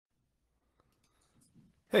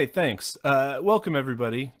Hey, thanks. Welcome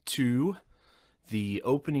everybody to the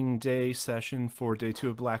opening day session for day two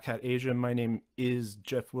of Black Hat Asia. My name is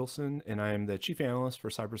Jeff Wilson, and I am the Chief Analyst for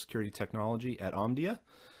Cybersecurity Technology at Omdia.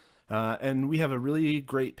 And we have a really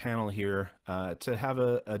great panel here to have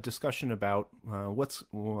a discussion about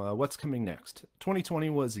what's coming next.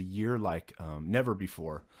 2020 was a year like never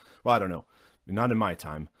before. Well, I don't know, not in my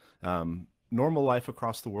time. Normal life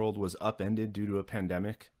across the world was upended due to a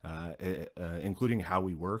pandemic, including how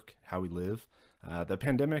we work, how we live. The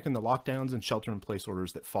pandemic and the lockdowns and shelter-in-place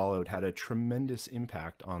orders that followed had a tremendous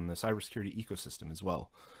impact on the cybersecurity ecosystem as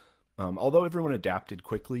well. Although everyone adapted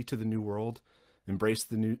quickly to the new world, embraced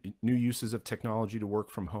the new uses of technology to work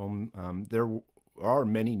from home, there are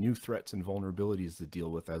many new threats and vulnerabilities to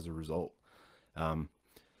deal with as a result.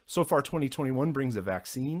 So far, 2021 brings a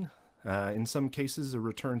vaccine, in some cases, a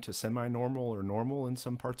return to semi-normal or normal in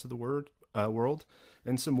some parts of the world,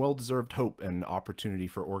 and some well-deserved hope and opportunity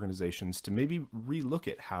for organizations to maybe relook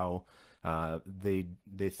at how they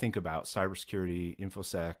think about cybersecurity,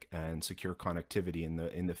 InfoSec, and secure connectivity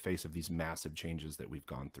in the face of these massive changes that we've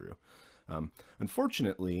gone through.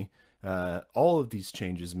 Unfortunately, all of these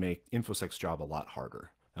changes make InfoSec's job a lot harder.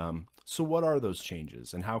 So what are those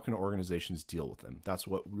changes, and how can organizations deal with them? That's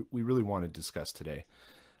what we really want to discuss today.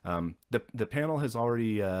 The panel has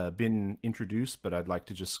already been introduced, but I'd like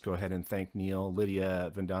to just go ahead and thank Neil,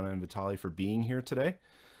 Lydia, Vandana, and Vitaly for being here today.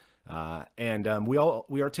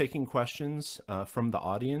 We are taking questions from the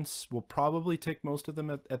audience. We'll probably take most of them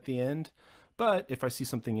at the end, but if I see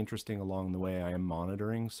something interesting along the way, I am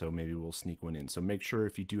monitoring, so maybe we'll sneak one in. So make sure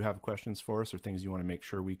if you do have questions for us or things you want to make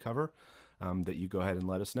sure we cover, that you go ahead and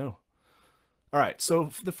let us know. All right,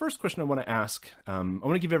 so the first question I want to ask, I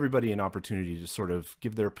want to give everybody an opportunity to sort of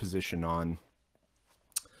give their position on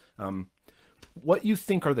what you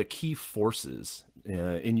think are the key forces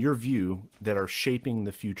in your view that are shaping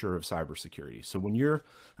the future of cybersecurity. So when you're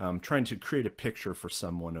trying to create a picture for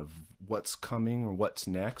someone of what's coming or what's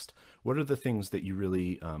next, what are the things that you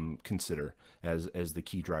really consider as the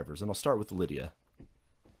key drivers? And I'll start with Lydia.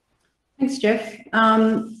 Thanks, Jeff.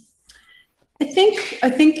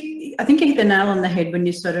 I think you hit the nail on the head when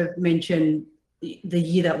you sort of mentioned the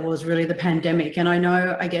year that was really the pandemic. And I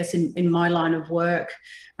know, I guess in my line of work,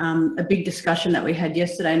 a big discussion that we had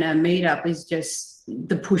yesterday in our meetup is just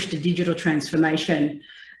the push to digital transformation,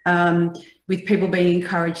 with people being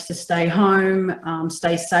encouraged to stay home,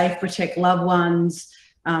 stay safe, protect loved ones.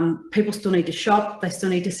 People still need to shop, they still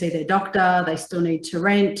need to see their doctor, they still need to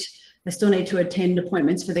rent, they still need to attend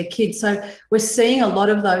appointments for their kids. So we're seeing a lot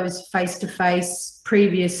of those face-to-face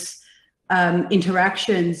previous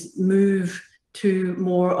interactions move to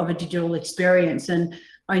more of a digital experience. And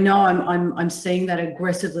I know I'm seeing that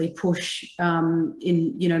aggressively push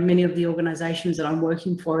in many of the organizations that I'm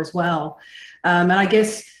working for as well. And I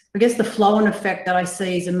guess the flow-on effect that I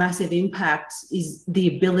see is a massive impact is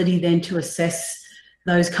the ability then to assess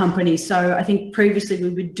those companies. So I think previously we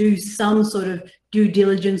would do some sort of due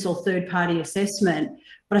diligence or third-party assessment,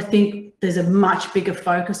 but I think there's a much bigger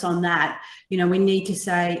focus on that. We need to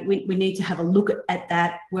say, we need to have a look at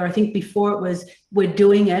that, where I think before it was, we're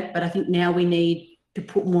doing it, but I think now we need to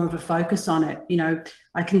put more of a focus on it.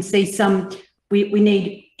 I can see we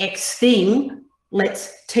need X thing,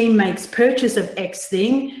 team makes purchase of X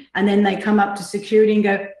thing, and then they come up to security and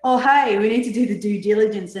go, oh, hey, we need to do the due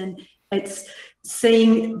diligence. And it's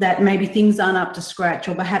seeing that maybe things aren't up to scratch,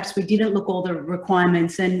 or perhaps we didn't look all the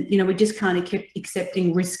requirements, and we just kind of kept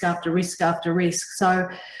accepting risk after risk after risk. So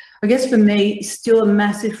I guess for me, still a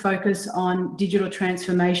massive focus on digital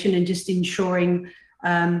transformation and just ensuring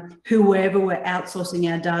whoever we're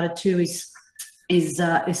outsourcing our data to is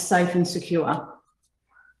safe and secure.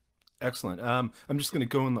 Excellent. I'm just going to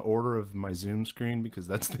go in the order of my Zoom screen because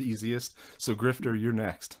that's the easiest. So Grifter, you're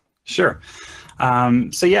next. Sure.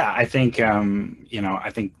 So yeah, I think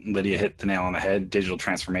Lydia hit the nail on the head. Digital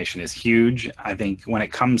transformation is huge. I think when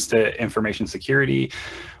it comes to information security,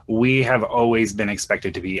 we have always been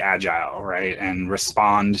expected to be agile, right? And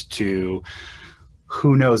respond to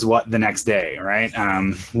who knows what the next day, right?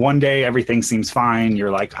 One day everything seems fine.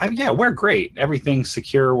 You're like, yeah, we're great. Everything's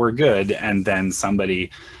secure. We're good. And then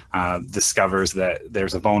somebody discovers that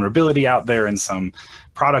there's a vulnerability out there in some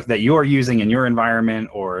product that you're using in your environment,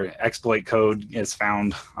 or exploit code is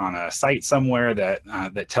found on a site somewhere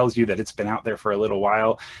that tells you that it's been out there for a little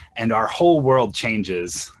while, and our whole world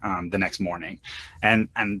changes the next morning. And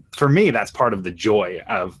for me, that's part of the joy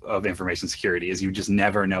of information security, is you just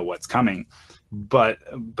never know what's coming. But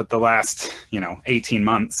the last 18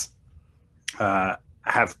 months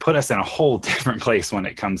have put us in a whole different place when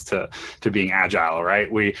it comes to being agile,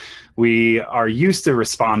 right? We are used to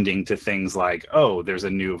responding to things like, oh, there's a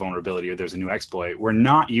new vulnerability or there's a new exploit. We're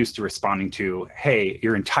not used to responding to, hey,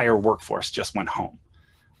 your entire workforce just went home.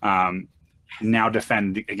 Now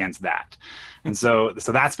defend against that. And so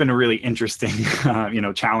that's been a really interesting,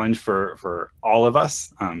 challenge for all of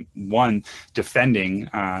us. One, defending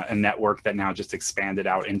a network that now just expanded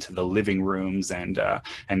out into the living rooms and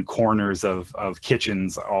corners of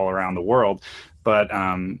kitchens all around the world, but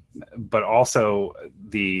also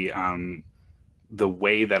the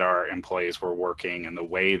way that our employees were working and the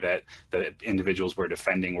way that the individuals were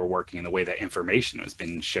defending were working and the way that information has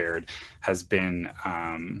been shared has been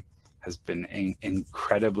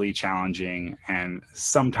incredibly challenging and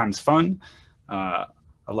sometimes fun, a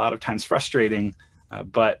lot of times frustrating.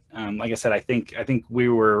 But like I said, I think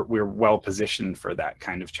we're well positioned for that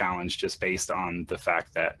kind of challenge just based on the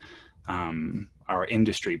fact that our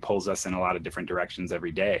industry pulls us in a lot of different directions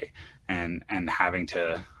every day, and having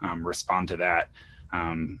to respond to that.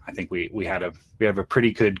 I think we have a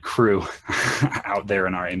pretty good crew out there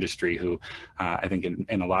in our industry who I think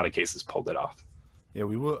in a lot of cases pulled it off. Yeah,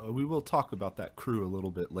 we will talk about that crew a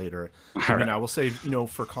little bit later. I mean, I will say,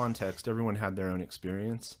 for context, everyone had their own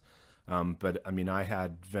experience. But I mean, I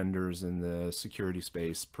had vendors in the security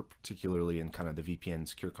space, particularly in kind of the VPN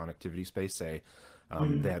secure connectivity space, say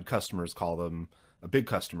they had customers call them, a big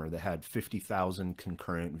customer that had 50,000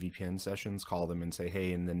 concurrent VPN sessions, call them and say,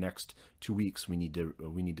 hey, in the next 2 weeks, we need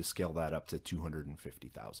to scale that up to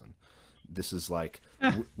 250,000. This is like,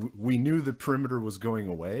 we knew the perimeter was going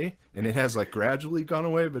away, and it has like gradually gone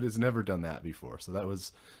away, but it's never done that before. So that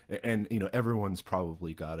was, and everyone's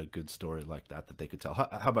probably got a good story like that they could tell.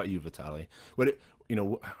 How about you, Vitaly?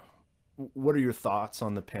 What are your thoughts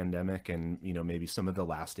on the pandemic and maybe some of the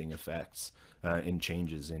lasting effects and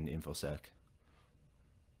changes in InfoSec?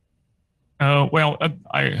 Well,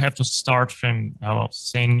 I have to start from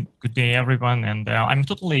saying good day, everyone. And I'm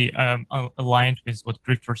totally aligned with what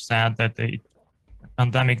Christopher said, that the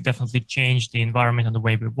pandemic definitely changed the environment and the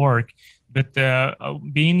way we work. But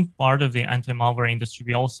being part of the anti-malware industry,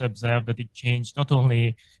 we also observed that it changed not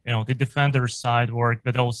only the defender side work,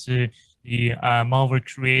 but also the malware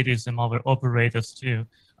creators and malware operators too.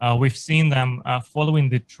 We've seen them following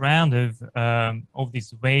the trend of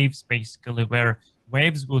these waves, basically, where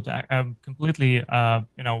waves would completely,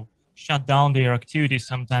 shut down their activity,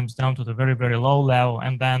 sometimes down to the very, very low level.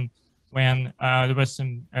 And then when there was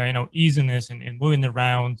some, easiness in moving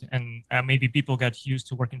around, and maybe people got used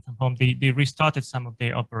to working from home, they restarted some of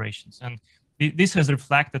their operations. And this has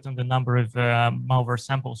reflected on the number of malware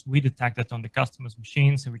samples we detected on the customer's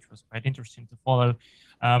machines, which was quite interesting to follow.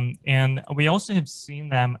 And we also have seen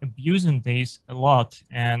them abusing this a lot.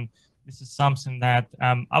 And this is something that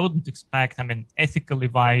I wouldn't expect, ethically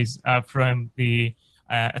wise, from the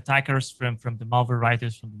attackers, from the malware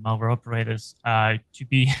writers, from the malware operators, to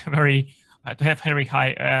be to have very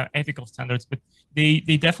high ethical standards. But they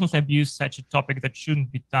definitely abuse such a topic that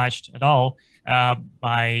shouldn't be touched at all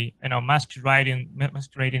by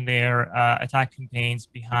masquerading their attack campaigns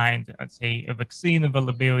behind, let's say, a vaccine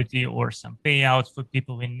availability or some payouts for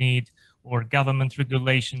people in need, or government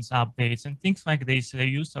regulations updates and things like this. They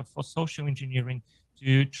use for social engineering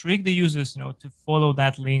to trick the users, to follow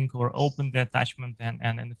that link or open the attachment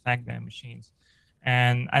and affect their machines.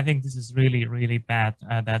 And I think this is really, really bad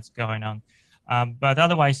that's going on. But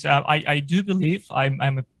otherwise, I do believe, I'm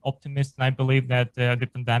an optimist, and I believe that the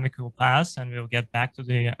pandemic will pass and we'll get back to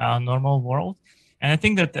the normal world. And I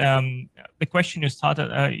think that the question you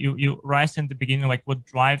started, you raised in the beginning, like what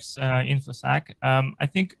drives InfoSec. I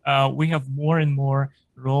think we have more and more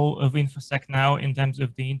role of InfoSec now in terms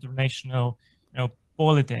of the international,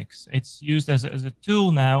 politics. It's used as a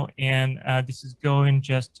tool now, and this is going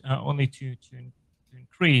just only to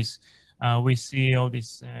increase. We see all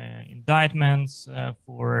these indictments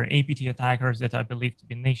for APT attackers that are believed to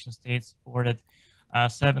be nation states supported.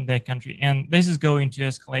 7-day country, and this is going to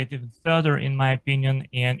escalate even further, in my opinion.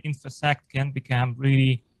 And InfoSec can become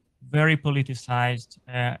really very politicized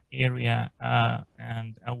area,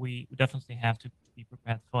 and we definitely have to be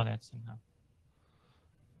prepared for that somehow.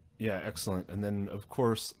 Yeah, excellent. And then, of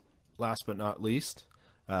course, last but not least,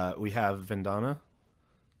 we have Vandana.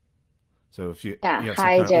 So if you have some hi,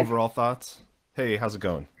 kind of Jeff. overall thoughts. Hey, how's it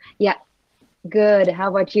going? Yeah, good. How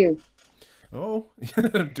about you? Oh,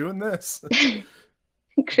 doing this.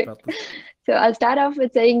 Great. So I'll start off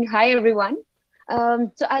with saying hi, everyone.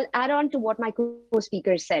 So I'll add on to what my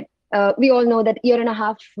co-speaker said. We all know that year and a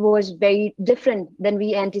half was very different than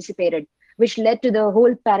we anticipated, which led to the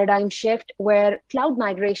whole paradigm shift where cloud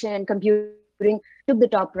migration and computing took the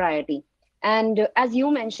top priority. And as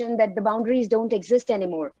you mentioned, that the boundaries don't exist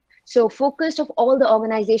anymore. So focus of all the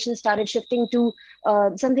organizations started shifting to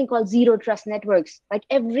something called zero trust networks. Like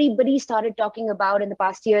everybody started talking about in the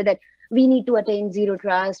past year that we need to attain zero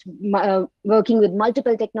trust, working with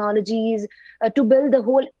multiple technologies to build the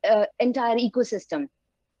whole entire ecosystem.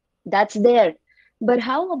 That's there. But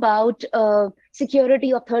how about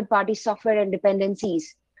security of third-party software and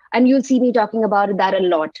dependencies? And you'll see me talking about that a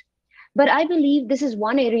lot. But I believe this is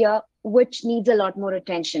one area which needs a lot more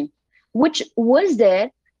attention, which was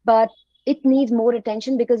there, but it needs more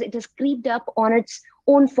attention because it has creeped up on its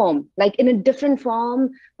own form, like in a different form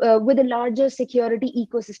with a larger security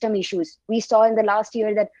ecosystem issues. We saw in the last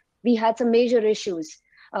year that we had some major issues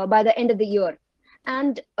by the end of the year.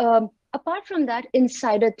 And apart from that,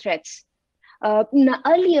 insider threats.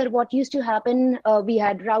 Earlier, what used to happen, we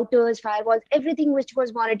had routers, firewalls, everything which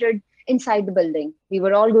was monitored inside the building. We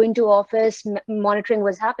were all going to office, monitoring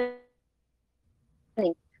was happening.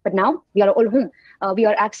 But now we are all home. We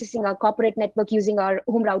are accessing our corporate network using our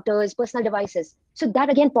home routers, personal devices. So that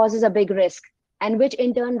again poses a big risk, and which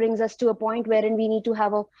in turn brings us to a point wherein we need to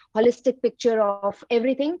have a holistic picture of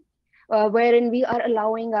everything, wherein we are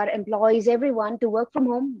allowing our employees, everyone to work from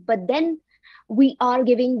home, but then we are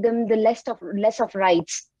giving them the less of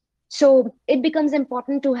rights. So it becomes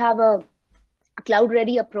important to have a cloud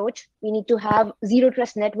ready approach. We need to have zero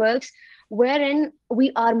trust networks wherein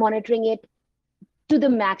we are monitoring it to the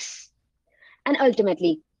max. And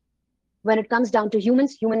ultimately, when it comes down to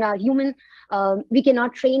humans, human are human. We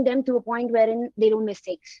cannot train them to a point wherein they don't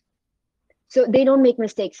mistakes. So they don't make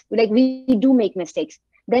mistakes. Like we do make mistakes.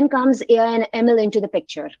 Then comes AI and ML into the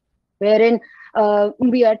picture, wherein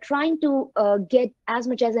we are trying to get as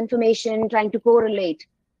much as information, trying to correlate.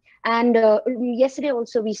 And yesterday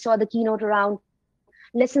also we saw the keynote around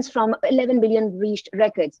lessons from 11 billion breached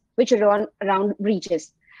records, which are around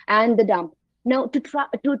breaches and the dump. Now, to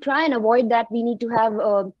try and avoid that, we need to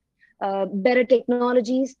have better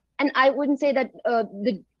technologies. And I wouldn't say that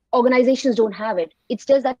the organizations don't have it. It's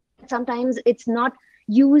just that sometimes it's not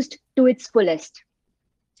used to its fullest.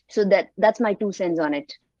 So that's my 2 cents on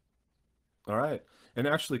it. All right. And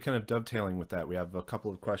actually kind of dovetailing with that, we have a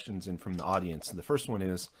couple of questions in from the audience. And the first one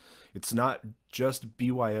is, it's not just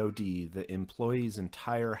BYOD, the employee's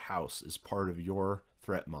entire house is part of your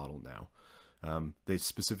threat model now. They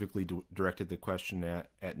specifically directed the question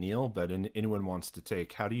at Neil, but anyone wants to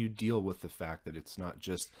take, how do you deal with the fact that it's not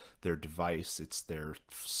just their device, it's their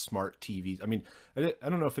smart TVs? I mean, I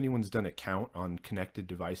don't know if anyone's done a count on connected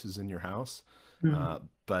devices in your house,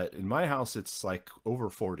 but in my house, it's like over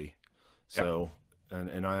 40. So,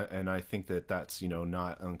 and I think that's,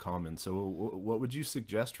 not uncommon. So what would you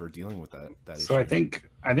suggest for dealing with that issue? So I think,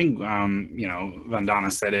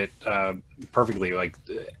 Vandana said it perfectly. Like,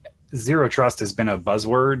 zero trust has been a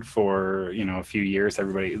buzzword for, a few years.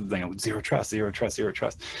 Everybody, zero trust.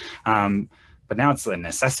 But now it's a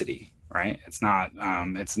necessity, right? It's not,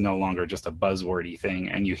 it's no longer just a buzzwordy thing.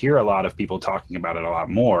 And you hear a lot of people talking about it a lot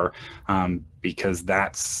more because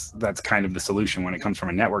that's kind of the solution when it comes from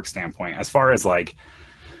a network standpoint. As far as like,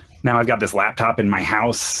 now I've got this laptop in my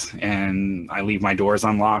house and I leave my doors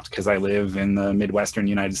unlocked because I live in the Midwestern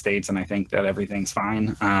United States and I think that everything's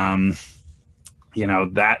fine.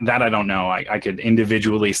 That I don't know. I could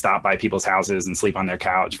individually stop by people's houses and sleep on their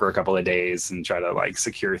couch for a couple of days and try to like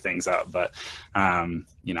secure things up. But,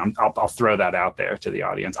 I'll throw that out there to the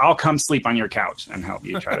audience. I'll come sleep on your couch and help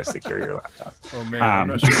you try to secure your laptop. Oh man, I'm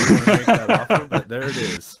not sure if you want to make that offer, but there it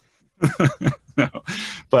is. No,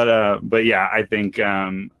 but yeah, I think,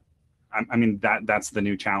 I mean, that's the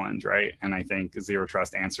new challenge, right? And I think zero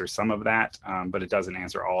trust answers some of that, but it doesn't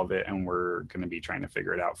answer all of it. And we're going to be trying to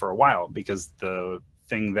figure it out for a while, because the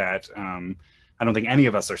thing that I don't think any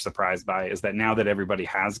of us are surprised by is that now that everybody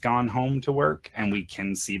has gone home to work and we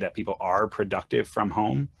can see that people are productive from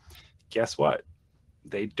home, guess what?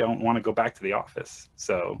 They don't want to go back to the office.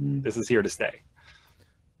 So this is here to stay.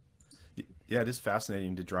 Yeah, it is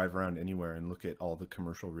fascinating to drive around anywhere and look at all the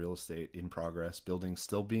commercial real estate in progress, buildings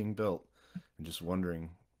still being built, and just wondering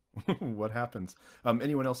what happens.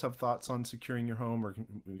 Anyone else have thoughts on securing your home? Or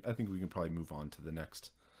I think we can probably move on to the next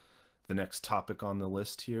topic on the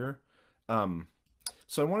list here.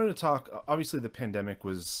 So I wanted to talk, obviously the pandemic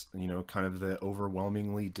was, kind of the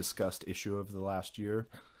overwhelmingly discussed issue of the last year.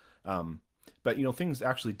 But, things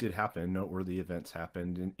actually did happen. Noteworthy events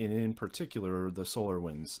happened, and in particular, the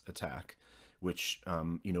SolarWinds attack, which,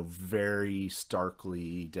 very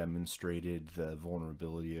starkly demonstrated the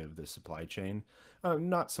vulnerability of the supply chain.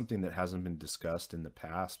 Not something that hasn't been discussed in the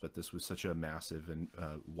past, but this was such a massive and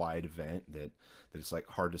wide event that it's like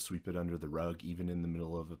hard to sweep it under the rug, even in the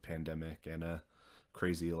middle of a pandemic and a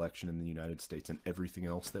crazy election in the United States and everything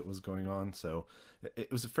else that was going on. So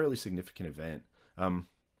it was a fairly significant event.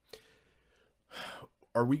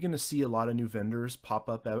 Are we going to see a lot of new vendors pop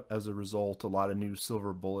up as a result, a lot of new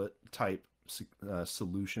silver bullet type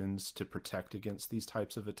solutions to protect against these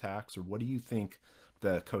types of attacks? Or what do you think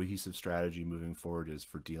the cohesive strategy moving forward is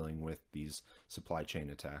for dealing with these supply chain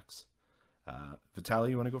attacks? Vitaly,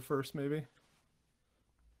 you want to go first, maybe?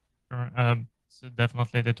 Sure. So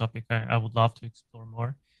definitely the topic I would love to explore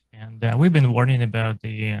more. And we've been warning about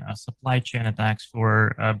the supply chain attacks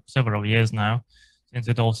for several years now, since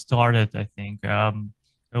it all started, I think.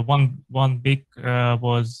 One big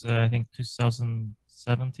was, I think,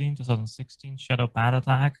 2017, 2016 shadow pad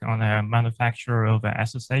attack on a manufacturer of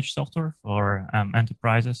SSH software for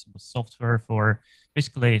enterprises, software for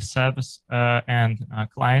basically service and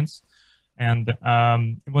clients. And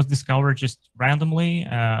it was discovered just randomly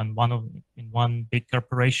in one big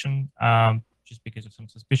corporation, just because of some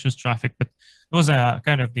suspicious traffic. But it was a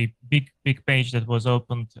kind of the big page that was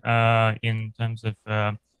opened in terms of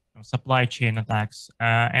supply chain attacks.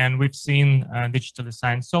 And we've seen digitally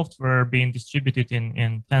signed software being distributed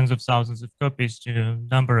in tens of thousands of copies to a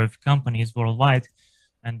number of companies worldwide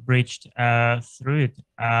and breached through it.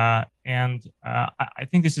 And I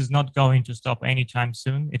think this is not going to stop anytime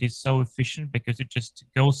soon. It is so efficient because it just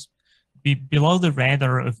goes below the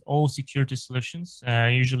radar of all security solutions.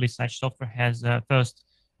 Usually such software has first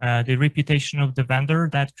the reputation of the vendor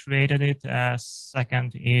that created it.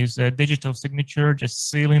 Second is a digital signature,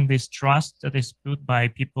 just sealing this trust that is put by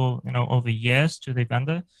people, over years to the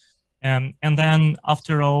vendor. And then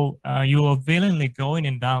after all, you are willingly going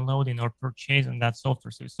and downloading or purchasing that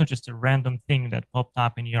software. So it's not just a random thing that popped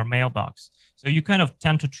up in your mailbox. So you kind of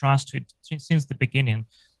tend to trust it since the beginning.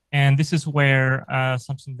 And this is where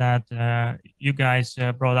something that you guys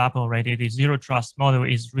brought up already, the zero trust model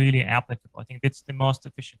is really applicable. I think that's the most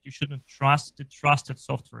efficient. You shouldn't trust the trusted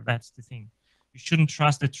software. That's the thing. You shouldn't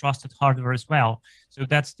trust the trusted hardware as well. So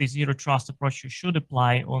that's the zero trust approach you should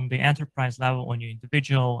apply on the enterprise level, on your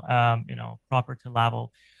individual, property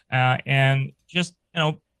level. And just,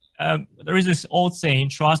 there is this old saying,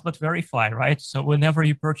 trust but verify, right? So whenever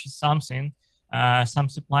you purchase something, some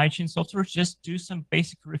supply chain software, just do some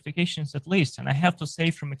basic verifications at least. And I have to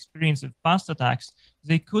say from experience of past attacks,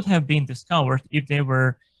 they could have been discovered if they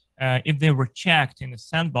were checked in a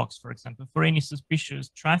sandbox, for example, for any suspicious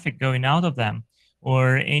traffic going out of them,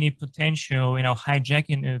 or any potential,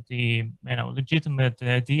 hijacking of the, legitimate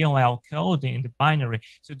DLL code in the binary.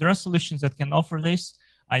 So there are solutions that can offer this.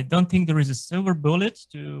 I don't think there is a silver bullet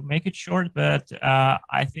to make it short, but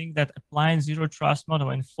I think that applying zero trust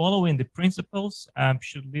model and following the principles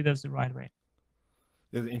should lead us the right way.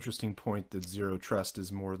 The interesting point that zero trust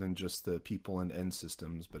is more than just the people and end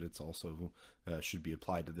systems, but it's also should be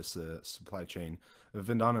applied to this supply chain.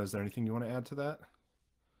 Vandana, is there anything you want to add to that?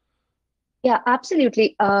 Yeah,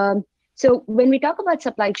 absolutely. So when we talk about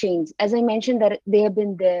supply chains, as I mentioned, that they have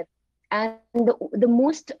been there, and the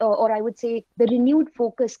most, or I would say, the renewed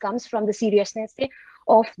focus comes from the seriousness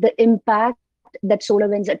of the impact that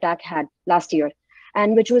SolarWinds attack had last year,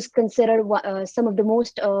 and which was considered some of the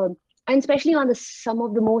most and especially on some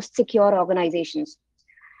of the most secure organizations.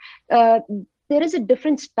 There is a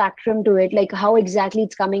different spectrum to it, like how exactly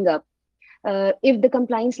it's coming up. If the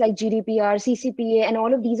compliance like GDPR, CCPA, and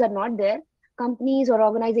all of these are not there, companies or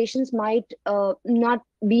organizations might not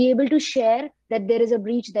be able to share that there is a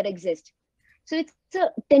breach that exists. So it's a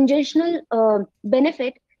tangential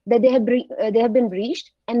benefit that they have been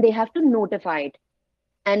breached, and they have to notify it.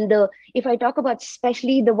 And if I talk about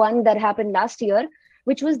especially the one that happened last year,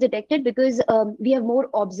 which was detected because we have more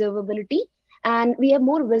observability and we have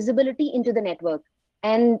more visibility into the network.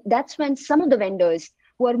 And that's when some of the vendors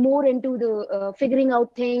who are more into the figuring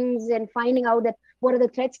out things and finding out that what are the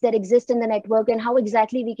threats that exist in the network and how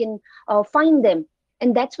exactly we can find them.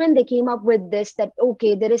 And that's when they came up with this, that,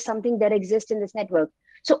 okay, there is something that exists in this network.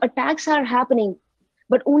 So attacks are happening,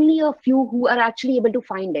 but only a few who are actually able to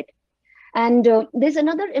find it. And there's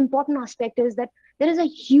another important aspect is that there is a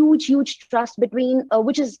huge trust between,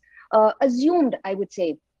 which is assumed, I would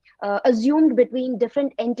say, assumed between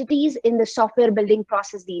different entities in the software building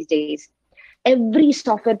process these days. Every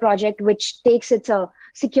software project which takes its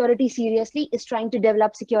security seriously is trying to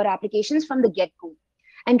develop secure applications from the get-go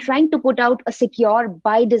and trying to put out a secure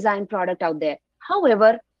by design product out there.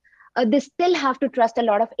 However, they still have to trust a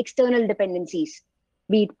lot of external dependencies,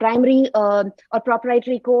 be it primary or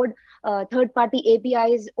proprietary code, third-party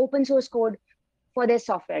APIs, open source code for their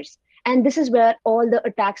softwares. And this is where all the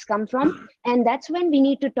attacks come from. And that's when we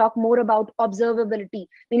need to talk more about observability.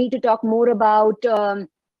 We need to talk more about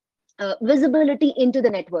visibility into the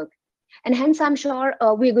network. And hence, I'm sure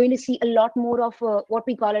we're going to see a lot more of what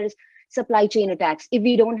we call it as supply chain attacks if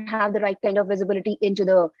we don't have the right kind of visibility into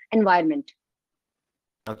the environment.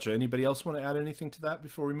 Gotcha. Anybody else want to add anything to that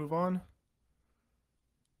before we move on?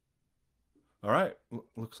 All right,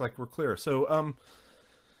 looks like we're clear. So a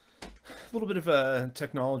little bit of a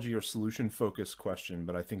technology or solution focused question,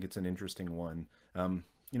 but I think it's an interesting one.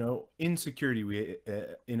 You know, in security, we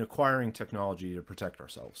in acquiring technology to protect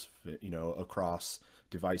ourselves, you know, across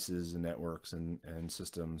devices and networks and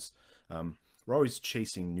systems, we're always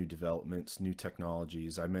chasing new developments, new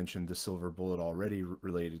technologies. I mentioned the silver bullet already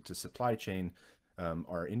related to supply chain.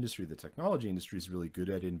 Our industry, the technology industry, is really good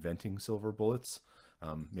at inventing silver bullets.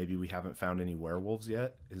 Maybe we haven't found any werewolves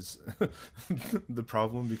yet is the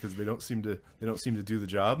problem, because they don't seem to do the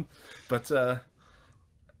job. But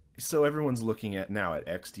so everyone's looking at now at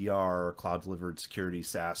XDR, cloud delivered security,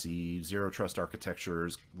 SASE, zero trust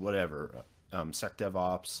architectures, whatever, Sec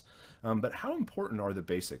DevOps. But how important are the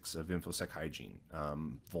basics of InfoSec hygiene,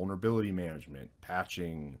 vulnerability management,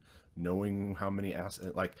 patching, knowing how many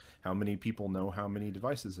how many people know how many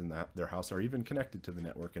devices in their house are even connected to the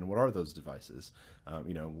network, and what are those devices?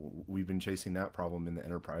 You know, we've been chasing that problem in the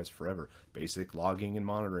enterprise forever. Basic logging and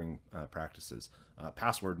monitoring practices,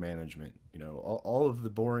 password management, you know, all of the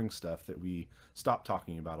boring stuff that we stopped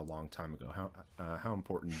talking about a long time ago. How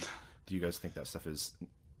important do you guys think that stuff is?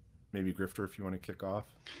 Maybe Grifter, if you want to kick off.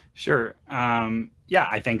 Sure. Yeah,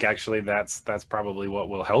 I think actually that's probably what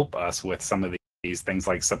will help us with some of these things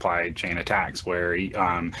like supply chain attacks, where you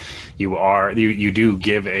do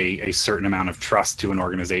give a certain amount of trust to an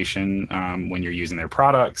organization when you're using their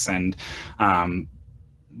products, and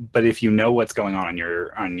but if you know what's going on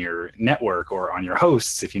your network or on your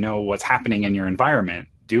hosts, if you know what's happening in your environment,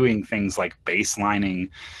 doing things like baselining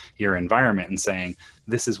your environment and saying,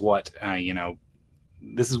 this is what you know,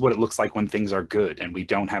 this is what it looks like when things are good and we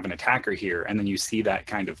don't have an attacker here, and then you see that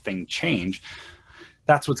kind of thing change,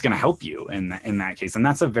 that's what's going to help you in that case. And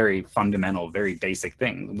that's a very fundamental, very basic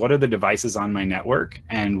thing. What are the devices on my network,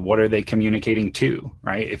 and what are they communicating to,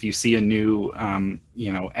 right? If you see a new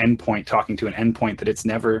you know, endpoint talking to an endpoint that it's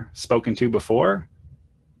never spoken to before,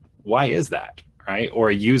 why is that, right? Or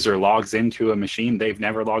a user logs into a machine they've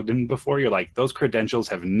never logged in before, you're like, those credentials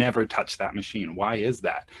have never touched that machine. Why is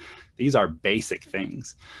that? These are basic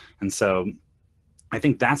things. And so I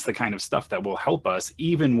think that's the kind of stuff that will help us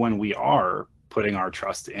even when we are putting our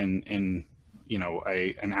trust in you know,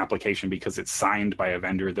 an application because it's signed by a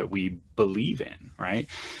vendor that we believe in, right?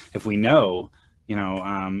 If we know, you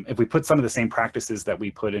know, if we put some of the same practices that we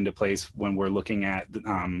put into place when we're looking at,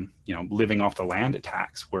 you know, living off the land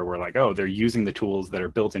attacks, where we're like, oh, they're using the tools that are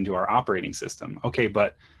built into our operating system. Okay,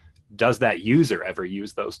 but does that user ever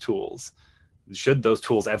use those tools? Should those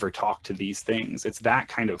tools ever talk to these things? It's that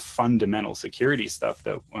kind of fundamental security stuff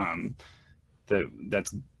that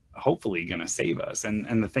that's hopefully going to save us.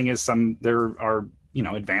 And the thing is, there are, you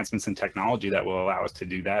know, advancements in technology that will allow us to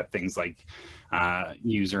do that. Things like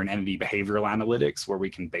user and entity behavioral analytics, where we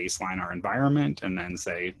can baseline our environment and then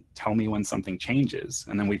say, tell me when something changes.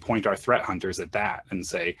 And then we point our threat hunters at that and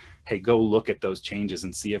say, hey, go look at those changes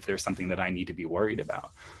and see if there's something that I need to be worried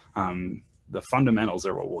about. The fundamentals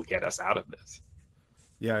are what will get us out of this.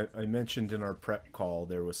 Yeah, I mentioned in our prep call,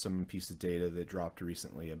 there was some piece of data that dropped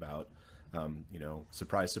recently about, you know,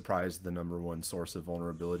 surprise, surprise, the #1 source of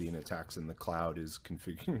vulnerability and attacks in the cloud is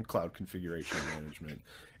cloud configuration management.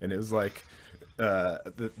 And it was like,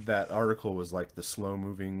 that article was like the slow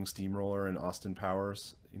moving steamroller in Austin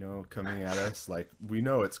Powers, you know, coming at us. Like, we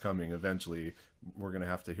know it's coming eventually. We're going to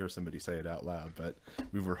have to hear somebody say it out loud, but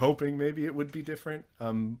we were hoping maybe it would be different.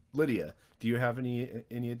 Lydia, do you have any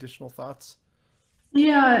additional thoughts?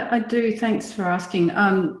 Yeah, I do. Thanks for asking.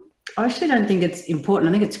 I actually don't think it's important.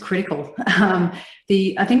 I think it's critical.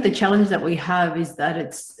 I think the challenge that we have is that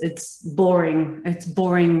it's boring. It's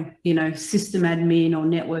boring, you know, system admin or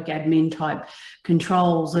network admin type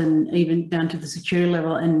controls, and even down to the security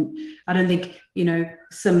level. And I don't think, you know,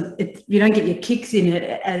 you don't get your kicks in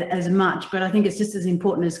it as much, but I think it's just as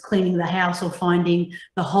important as cleaning the house or finding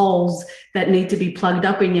the holes that need to be plugged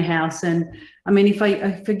up in your house. And I mean, if I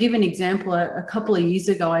give an example, a couple of years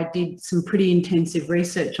ago, I did some pretty intensive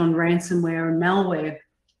research on ransomware and malware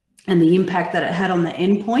and the impact that it had on the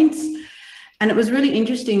endpoints. And it was really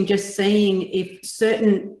interesting just seeing if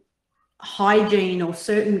certain hygiene or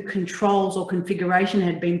certain controls or configuration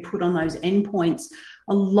had been put on those endpoints,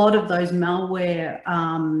 a lot of those malware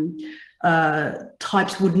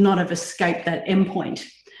types would not have escaped that endpoint.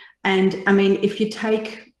 And I mean, if you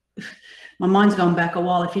take my mind's gone back a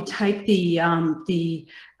while. If you take the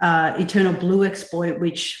Eternal Blue exploit,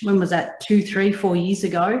 which, when was that, 2, 3, 4 years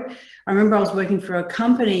ago? I remember I was working for a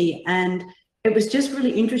company, and it was just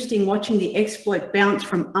really interesting watching the exploit bounce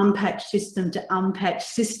from unpatched system to unpatched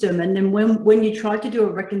system. And then when you tried to do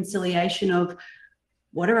a reconciliation of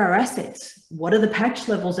what are our assets, what are the patch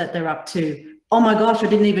levels that they're up to? Oh my gosh, I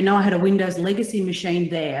didn't even know I had a Windows legacy machine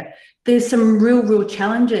there. There's some real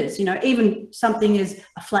challenges, you know, even something as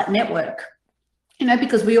a flat network, you know,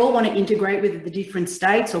 because we all want to integrate with the different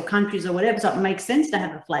states or countries or whatever. So it makes sense to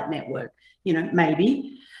have a flat network, you know,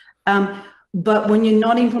 maybe. But when you're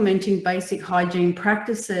not implementing basic hygiene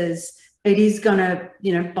practices, it is going to,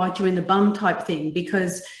 you know, bite you in the bum type thing,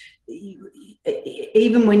 because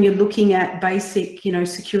even when you're looking at basic, you know,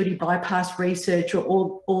 security bypass research or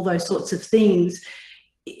all those sorts of things,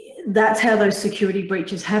 that's how those security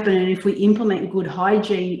breaches happen. And if we implement good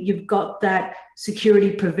hygiene, you've got that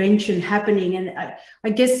security prevention happening. And I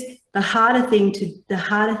guess the harder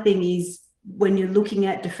thing is when you're looking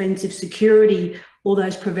at defensive security, all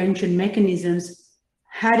those prevention mechanisms,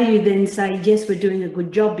 how do you then say, yes, we're doing a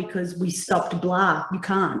good job because we stopped blah? You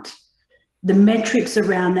can't. The metrics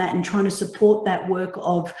around that and trying to support that work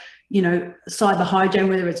of, you know, cyber hygiene,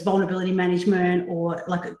 whether it's vulnerability management or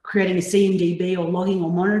like creating a CMDB or logging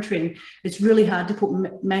or monitoring, it's really hard to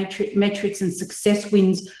put metrics and success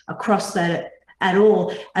wins across that at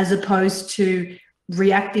all, as opposed to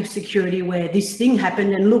reactive security where this thing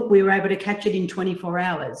happened and look, we were able to catch it in 24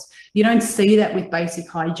 hours. You don't see that with basic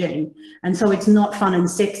hygiene. And so it's not fun and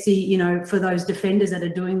sexy, you know, for those defenders that are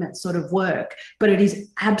doing that sort of work, but it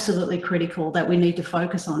is absolutely critical that we need to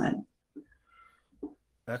focus on it.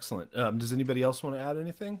 Excellent. Does anybody else want to add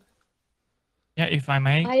anything? Yeah, if I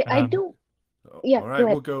may. I do. Yeah. All right,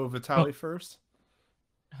 we'll go Vitaly first.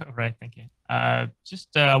 All right, thank you. Just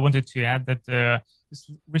wanted to add that this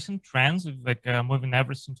recent trends of like moving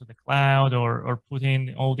everything to the cloud or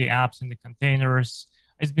putting all the apps in the containers,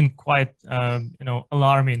 it's been quite you know,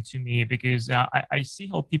 alarming to me, because I see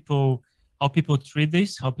how people treat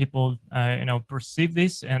this, how people you know, perceive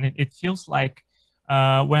this, and it feels like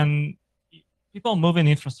when people moving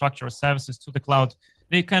infrastructure or services to the cloud,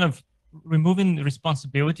 they kind of removing the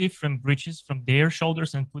responsibility from breaches from their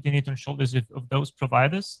shoulders and putting it on shoulders of those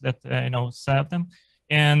providers that you know, serve them,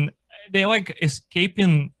 and they like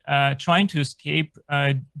escaping, trying to escape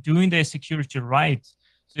doing their security right.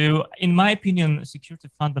 So in my opinion, security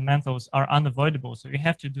fundamentals are unavoidable. So you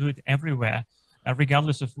have to do it everywhere,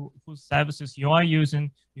 regardless of whose services you are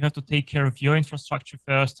using. You have to take care of your infrastructure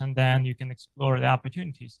first, and then you can explore the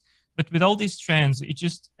opportunities. But with all these trends, it's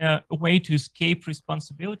just a way to escape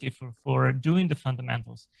responsibility for doing the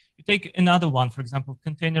fundamentals. You take another one, for example,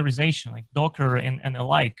 containerization, like Docker and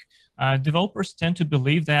alike. Developers tend to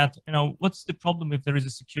believe that, you know, what's the problem if there is a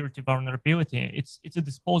security vulnerability? It's a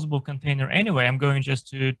disposable container anyway. I'm going just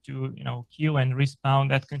to you know, kill and respawn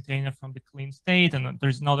that container from the clean state, and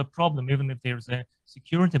there's not a problem even if there's a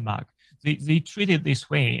security bug. They treat it this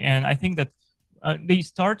way, and I think that they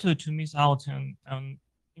start to miss out on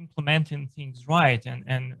implementing things right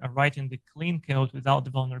and writing the clean code without the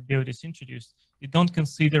vulnerabilities introduced. They don't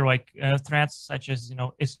consider like threats such as, you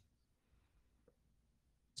know, escape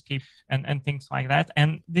and things like that.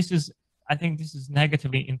 And this is, I think this is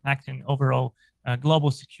negatively impacting overall global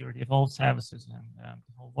security of all services and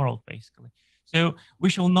the whole world, basically. So we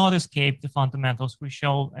shall not escape the fundamentals. We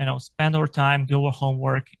shall, you know, spend our time, do our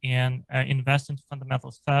homework, and invest in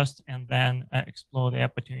fundamentals first, and then explore the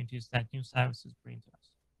opportunities that new services bring to us.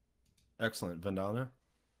 Excellent. Vandana?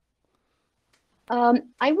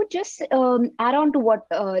 I would just add on to what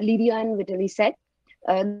Lydia and Vitaly said.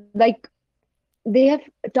 Like they have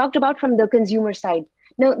talked about from the consumer side.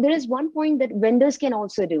 Now, there is one point that vendors can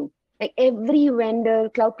also do. Like every vendor,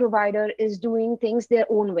 cloud provider is doing things their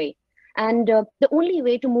own way. And the only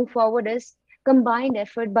way to move forward is combined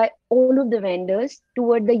effort by all of the vendors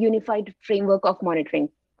toward the unified framework of monitoring.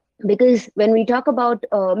 Because when we talk about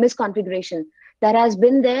misconfiguration, that has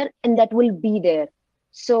been there and that will be there.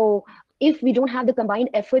 So if we don't have the combined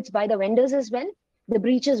efforts by the vendors as well, the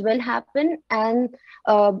breaches will happen, and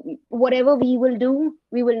whatever we will do,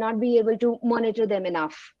 we will not be able to monitor them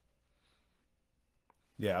enough.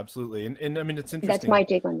 Yeah, absolutely. And I mean, it's interesting. That's my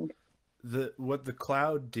take on it. What the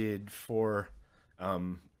cloud did for,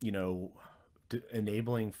 you know,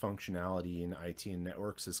 enabling functionality in IT and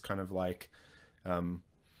networks is kind of like,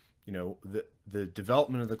 you know, the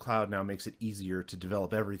development of the cloud now makes it easier to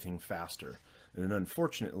develop everything faster. And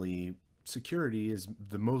unfortunately, security is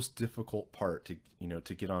the most difficult part to, you know,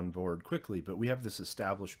 to get on board quickly. But we have this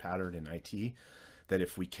established pattern in IT that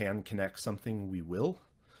if we can connect something, we will.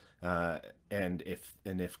 And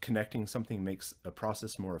if connecting something makes a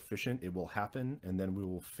process more efficient, it will happen, and then we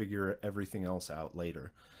will figure everything else out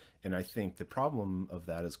later. And I think the problem of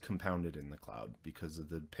that is compounded in the cloud because of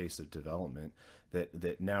the pace of development,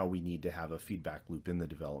 that now we need to have a feedback loop in the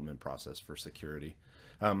development process for security.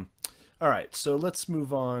 All right, so let's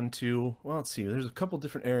move on to, well, let's see, there's a couple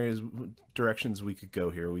different directions we could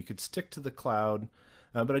go here. We could stick to the cloud,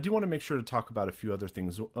 but I do want to make sure to talk about a few other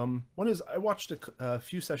things. One is I watched a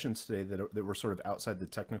few sessions today that were sort of outside the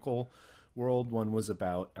technical world. One was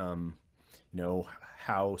about,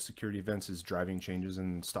 how security events is driving changes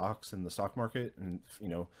in stocks in the stock market, and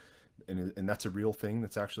and that's a real thing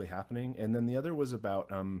that's actually happening. And then the other was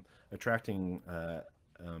about attracting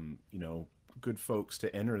good folks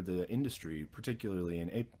to enter the industry, particularly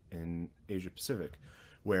in Asia Pacific,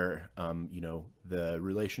 where the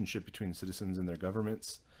relationship between citizens and their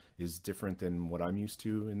governments is different than what I'm used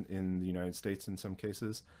to in the United States in some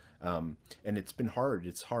cases. And it's been hard.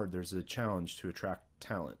 It's hard. There's a challenge to attract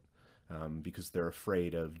talent because they're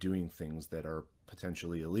afraid of doing things that are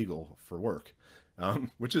potentially illegal for work,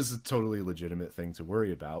 which is a totally legitimate thing to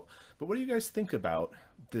worry about. But what do you guys think about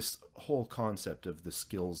this whole concept of the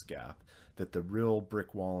skills gap, that the real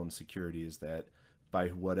brick wall in security is that by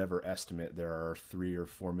whatever estimate, there are 3 or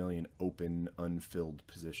 4 million open, unfilled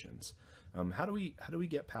positions? How do we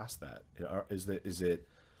get past that? Is it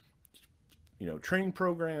training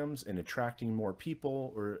programs and attracting more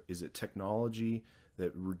people, or is it technology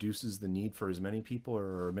that reduces the need for as many people,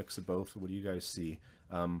 or a mix of both? What do you guys see?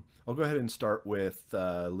 I'll go ahead and start with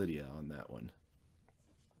Lydia on that one.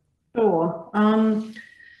 Sure.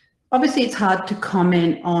 Obviously, it's hard to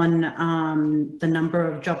comment on the number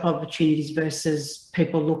of job opportunities versus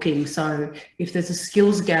people looking. So if there's a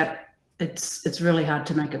skills gap, it's really hard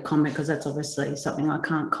to make a comment because that's obviously something I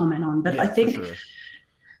can't comment on. But yeah, I think, sure.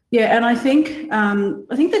 Yeah, and I think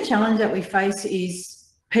the challenge that we face is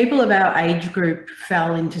people of our age group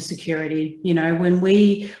fell into security. When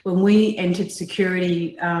we entered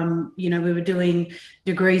security, we were doing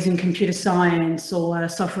degrees in computer science or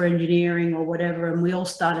software engineering or whatever, and we all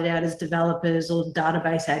started out as developers or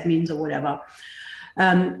database admins or whatever.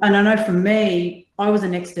 And I know for me, I was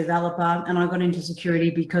an ex-developer, and I got into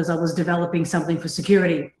security because I was developing something for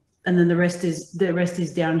security, and then the rest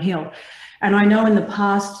is downhill. And I know in the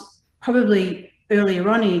past, probably earlier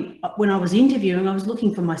on, when I was interviewing, I was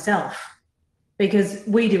looking for myself, because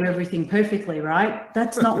we do everything perfectly, right?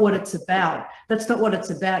 That's not what it's about. That's not what it's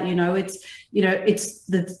about. It's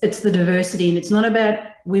the diversity, and it's not about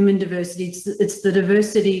women diversity. It's the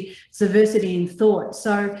diversity. It's diversity in thought.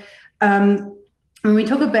 So when we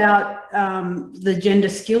talk about the gender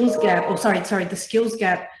skills gap, the skills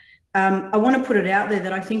gap, I want to put it out there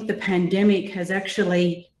that I think the pandemic has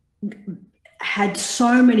actually had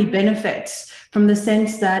so many benefits, from the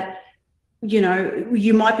sense that,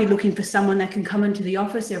 you might be looking for someone that can come into the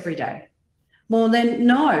office every day. Well, then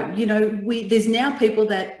no, there's now people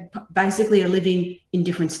that basically are living in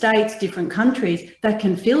different states, different countries, that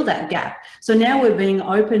can fill that gap. So now we're being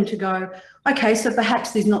open to go, okay, so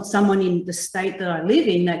perhaps there's not someone in the state that I live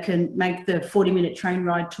in that can make the 40-minute train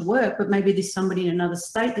ride to work, but maybe there's somebody in another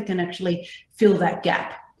state that can actually fill that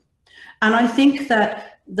gap. And I think that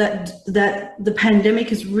the pandemic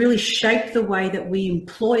has really shaped the way that we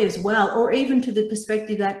employ as well, or even to the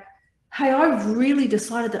perspective that, hey, I've really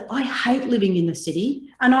decided that I hate living in the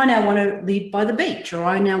city, and I now want to live by the beach, or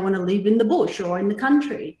I now want to live in the bush or in the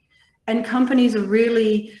country. And companies are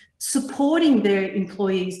really supporting their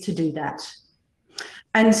employees to do that.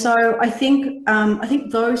 And so I think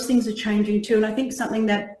those things are changing too. And I think something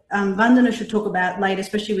that Vandana should talk about later,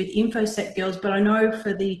 especially with InfoSec girls, but I know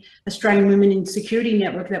for the Australian Women in Security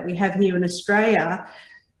Network that we have here in Australia,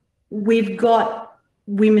 we've got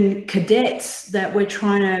women cadets that we're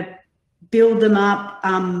trying to build them up,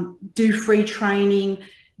 do free training,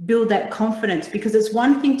 build that confidence, because it's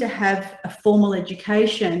one thing to have a formal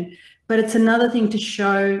education, but it's another thing to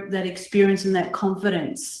show that experience and that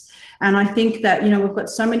confidence. And I think that, we've got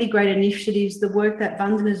so many great initiatives, the work that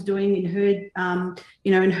Vandana is doing in her,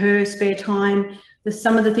 in her spare time,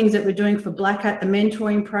 some of the things that we're doing for Black Hat, the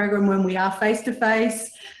mentoring program when we are face-to-face.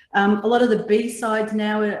 A lot of the B-sides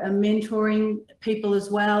now are mentoring people as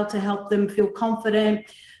well to help them feel confident.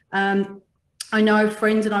 I know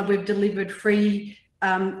friends and we've delivered free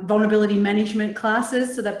vulnerability management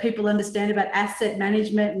classes so that people understand about asset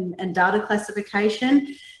management and data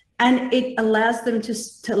classification. And it allows them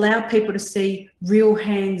to allow people to see real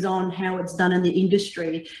hands-on how it's done in the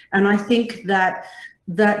industry. And I think that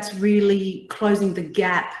that's really closing the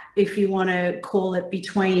gap, if you want to call it,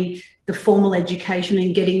 between the formal education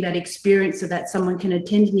and getting that experience so that someone can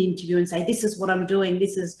attend an interview and say, this is what I'm doing,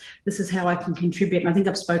 this is how I can contribute. And I think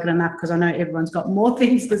I've spoken enough because I know everyone's got more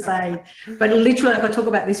things to say, but literally I could talk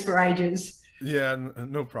about this for ages. Yeah,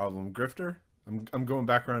 no problem. Grifter? I'm going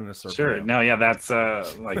back around in a circle. Sure. No, yeah, that's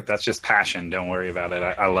that's just passion. Don't worry about it.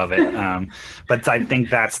 I love it. But I think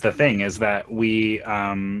that's the thing, is that we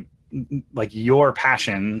like your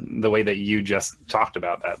passion, the way that you just talked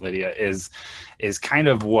about that, Lydia, is kind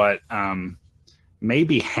of what may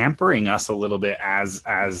be hampering us a little bit as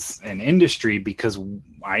an industry, because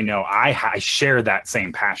I know I share that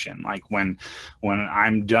same passion. Like when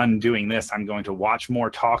I'm done doing this, I'm going to watch more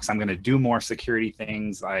talks. I'm going to do more security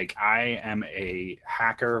things. Like I am a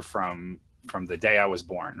hacker from the day I was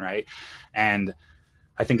born, right? And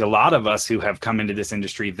I think a lot of us who have come into this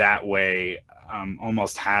industry that way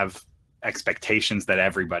almost have expectations that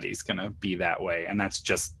everybody's going to be that way. And that's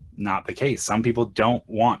just not the case. Some people don't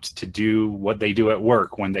want to do what they do at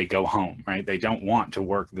work when they go home, right? They don't want to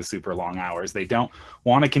work the super long hours. They don't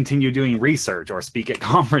want to continue doing research or speak at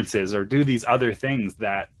conferences or do these other things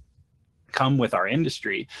that come with our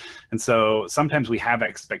industry. And so sometimes we have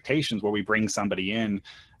expectations where we bring somebody in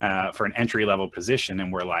for an entry-level position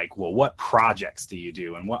and we're like, well, what projects do you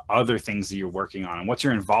do and what other things are you working on and what's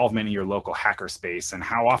your involvement in your local hacker space and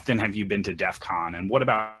how often have you been to DEF CON and what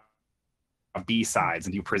about B-sides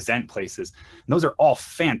and you present places? And those are all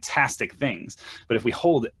fantastic things. But if we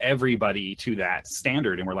hold everybody to that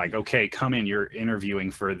standard and we're like, okay, come in, you're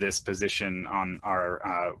interviewing for this position on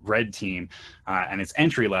our red team and it's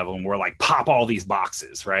entry level and we're like, pop all these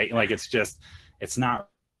boxes, right? Like it's not,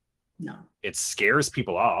 no, it scares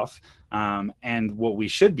people off. And what we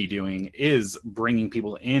should be doing is bringing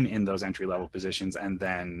people in those entry level positions and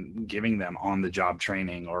then giving them on the job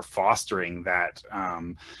training or fostering that,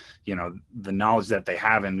 the knowledge that they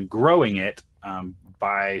have and growing it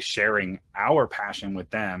by sharing our passion with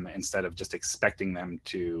them instead of just expecting them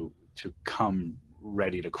to come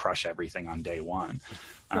ready to crush everything on day one.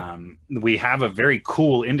 We have a very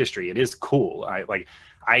cool industry. It is cool.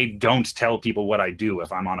 I don't tell people what I do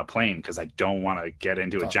if I'm on a plane because I don't want to get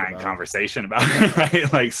into a giant conversation about it,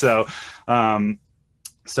 right? Like, so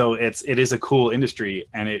it is a cool industry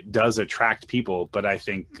and it does attract people, but I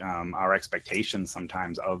think our expectations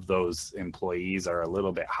sometimes of those employees are a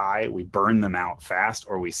little bit high. We burn them out fast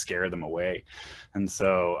or we scare them away. And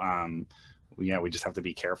so, we just have to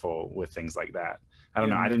be careful with things like that. I don't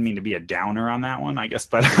know. I didn't mean to be a downer on that one, I guess,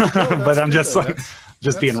 but but I'm just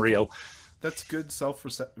just being real. That's good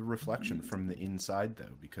self-reflection from the inside,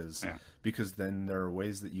 though, because then there are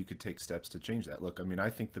ways that you could take steps to change that. Look, I mean, I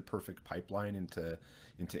think the perfect pipeline into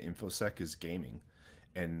InfoSec is gaming,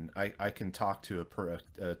 and I can talk to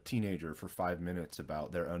a teenager for 5 minutes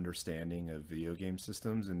about their understanding of video game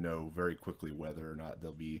systems and know very quickly whether or not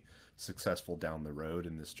they'll be successful down the road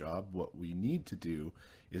in this job. What we need to do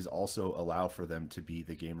is also allow for them to be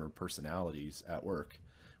the gamer personalities at work,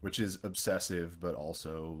 which is obsessive, but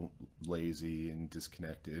also lazy and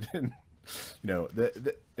disconnected, and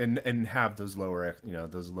and have those lower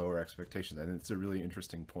expectations. And it's a really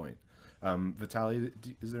interesting point. Vitaly,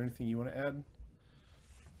 is there anything you want to add?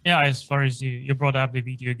 Yeah, as far as you brought up the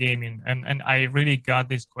video gaming, and I really got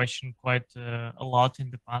this question quite a lot in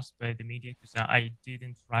the past by the media, because I did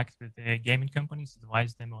interact with the gaming companies,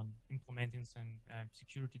 advise them on implementing some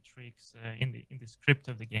security tricks in the script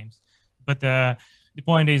of the games. But the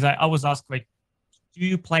point is, I was asked, like, do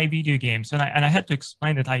you play video games? And I had to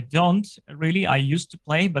explain that I don't really. I used to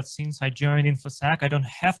play, but since I joined InfoSec, I don't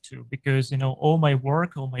have to, because all my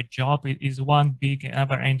work, all my job is one big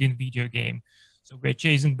never-ending video game. So we're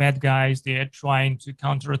chasing bad guys, they're trying to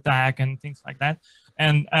counterattack and things like that.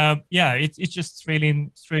 And it's just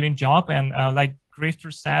thrilling job. And like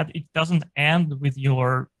Grifter said, it doesn't end with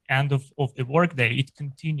your end of the workday. It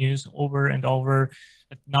continues over and over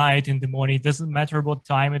at night, in the morning. It doesn't matter what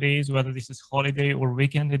time it is, whether this is holiday or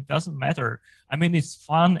weekend, it doesn't matter. I mean, it's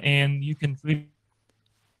fun and you can really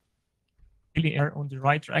are on the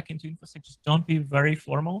right track into InfoSec. Just don't be very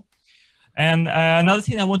formal. And another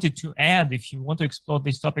thing I wanted to add, if you want to explore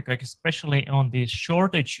this topic, like especially on the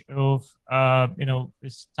shortage of the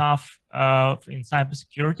stuff in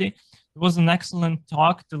cybersecurity, there was an excellent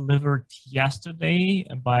talk delivered yesterday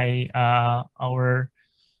by our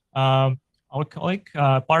colleague,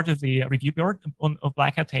 part of the review board of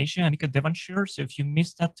Black Hat Asia, Annika Devonshire. So if you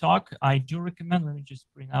missed that talk, I do recommend. Let me just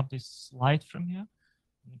bring up this slide from here.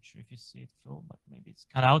 I'm not sure if you see it full, but maybe it's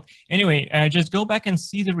cut out. Anyway, just go back and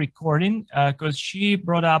see the recording, because she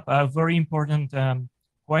brought up very important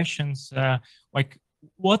questions, like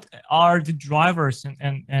what are the drivers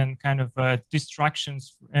and kind of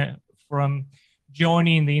distractions from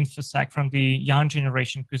joining the InfoSec from the young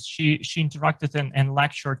generation? Because she interacted and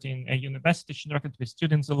lectured in a university. She interacted with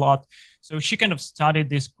students a lot, so she kind of studied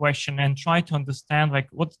this question and tried to understand like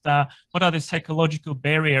what are the psychological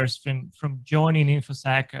barriers from joining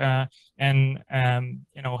InfoSec and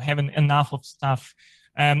having enough of stuff.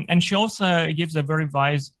 And she also gives a very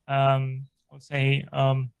wise, I would say,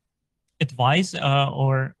 advice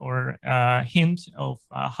or hint of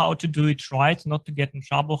how to do it right, not to get in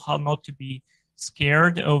trouble, how not to be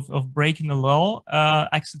scared of breaking the law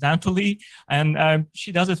accidentally. And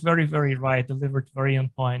she does it very, very right, delivered very on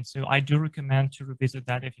point. So I do recommend to revisit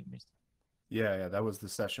that if you missed it. Yeah, that was the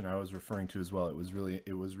session I was referring to as well. It was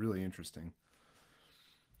really interesting.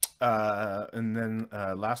 And then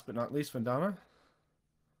last but not least, Vandana.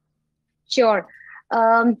 Sure.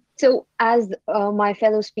 So as my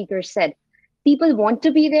fellow speaker said, people want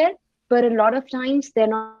to be there, but a lot of times they're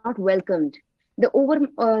not welcomed. The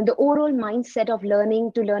overall mindset of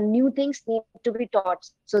learning to learn new things need to be taught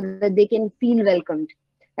so that they can feel welcomed.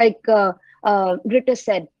 Like Greta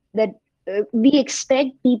said, that we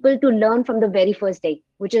expect people to learn from the very first day,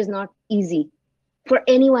 which is not easy for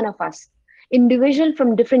any one of us. Individuals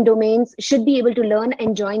from different domains should be able to learn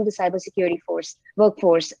and join the cybersecurity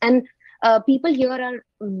workforce. And people here are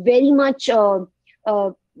very much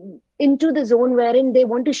into the zone wherein they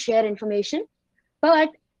want to share information, but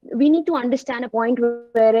we need to understand a point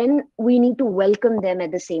wherein we need to welcome them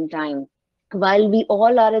at the same time. While we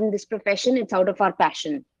all are in this profession, it's out of our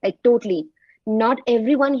passion, like totally. Not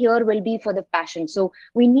everyone here will be for the passion. So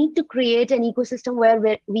we need to create an ecosystem where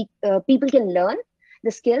people can learn the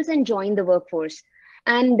skills and join the workforce.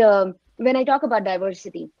 And when I talk about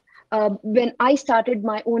diversity, when I started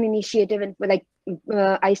my own initiative, and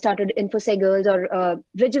I started InfoSec Girls or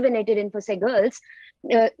Rejuvenated InfoSec Girls,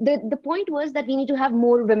 the point was that we need to have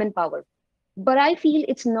more women power. But I feel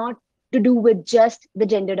it's not to do with just the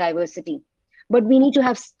gender diversity, but we need to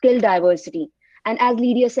have skill diversity. And as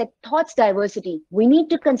Lydia said, thoughts diversity. We need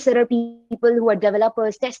to consider people who are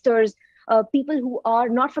developers, testers, people who are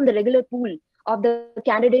not from the regular pool of the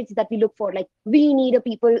candidates that we look for. Like we need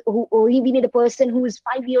we need a person who is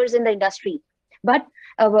 5 years in the industry, but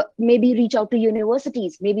maybe reach out to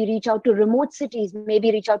universities, maybe reach out to remote cities,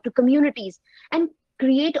 maybe reach out to communities and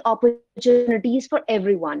create opportunities for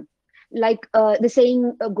everyone. Like the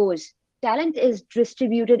saying goes, talent is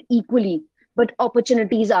distributed equally, but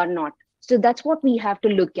opportunities are not. So that's what we have to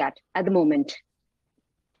look at the moment.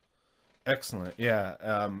 Excellent.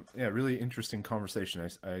 Yeah. Really interesting conversation.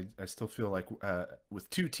 I still feel like with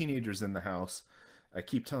two teenagers in the house, I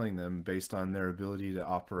keep telling them based on their ability to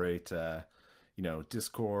operate,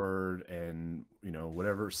 Discord and,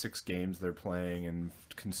 whatever 6 games they're playing and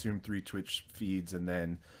consume 3 Twitch feeds and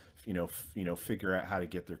then, figure out how to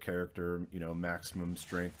get their character, maximum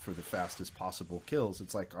strength for the fastest possible kills.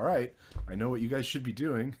 It's like, all right, I know what you guys should be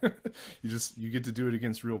doing. You get to do it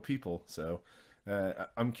against real people. So,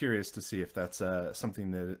 I'm curious to see if that's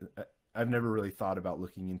something that I've never really thought about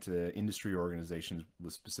looking into industry organizations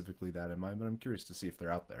with specifically that in mind, but I'm curious to see if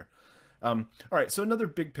they're out there. All right, so another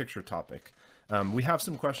big picture topic. We have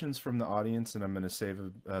some questions from the audience, and I'm going to save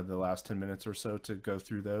the last 10 minutes or so to go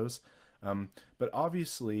through those. But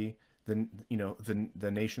obviously,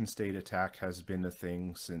 the nation state attack has been a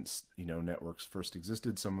thing since networks first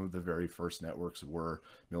existed. Some of the very first networks were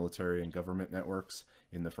military and government networks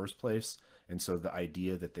in the first place, and so the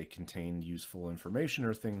idea that they contain useful information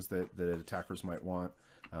or things that attackers might want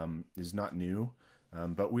is not new.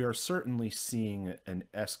 But we are certainly seeing an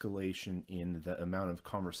escalation in the amount of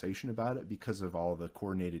conversation about it because of all the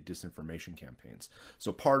coordinated disinformation campaigns.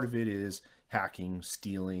 So part of it is hacking,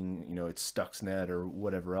 stealing, it's Stuxnet or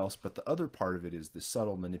whatever else. But the other part of it is the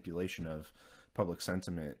subtle manipulation of public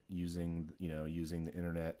sentiment using the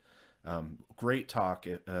internet. Great talk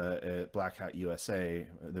at Black Hat USA.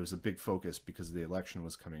 There was a big focus because the election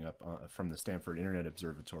was coming up from the Stanford Internet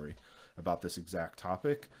Observatory about this exact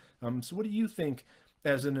topic. So what do you think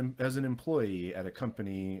as an employee at a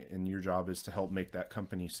company, and your job is to help make that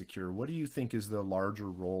company secure? What do you think is the larger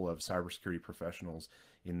role of cybersecurity professionals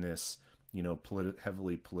in this,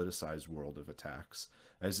 heavily politicized world of attacks?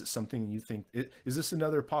 Is it something you think, is this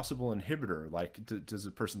another possible inhibitor? Like, does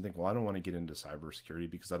a person think, well, I don't want to get into cybersecurity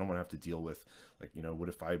because I don't want to have to deal with, like, what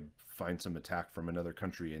if I find some attack from another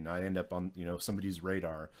country and I end up on, somebody's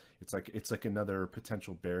radar? It's like another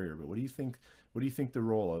potential barrier. But what do you think the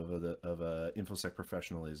role of a InfoSec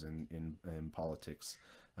professional is in politics?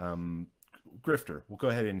 Grifter, we'll go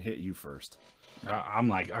ahead and hit you first. I'm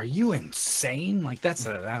like, are you insane? Like, that's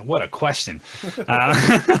what a question.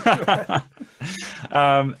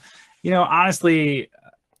 Honestly,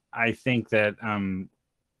 I think that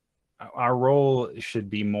our role should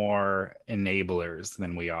be more enablers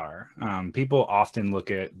than we are. People often look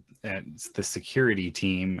at the security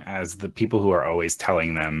team as the people who are always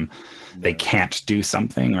telling them they can't do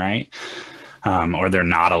something, right? Or they're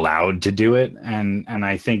not allowed to do it, and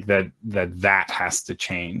I think that has to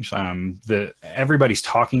change. Everybody's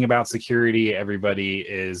talking about security. Everybody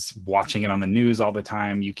is watching it on the news all the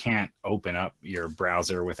time. You can't open up your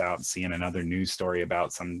browser without seeing another news story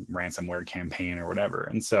about some ransomware campaign or whatever.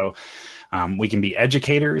 And so we can be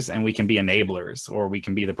educators and we can be enablers, or we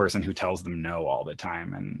can be the person who tells them no all the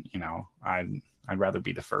time. And I'd rather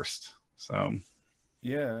be the first. So.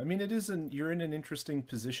 Yeah, I mean, you're in an interesting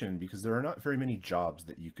position because there are not very many jobs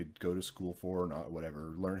that you could go to school for, or not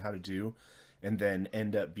whatever, learn how to do, and then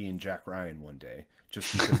end up being Jack Ryan one day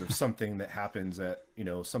just because of something that happens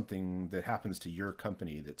something that happens to your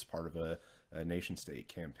company that's part of a nation state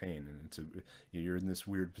campaign. And you're in this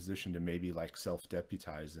weird position to maybe like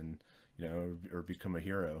self-deputize and, or become a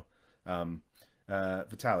hero.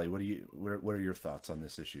 Vitaly, what are your thoughts on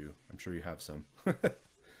this issue? I'm sure you have some.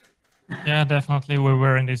 Yeah, definitely. We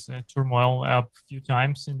were in this turmoil a few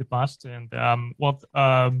times in the past, and what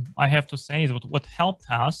I have to say is what helped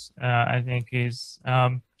us, I think, is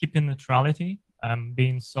keeping neutrality,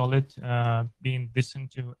 being solid, being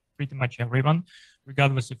decent to pretty much everyone,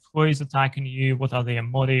 regardless of who is attacking you, what are their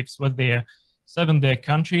motives, what they're serving their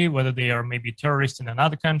country, whether they are maybe terrorists in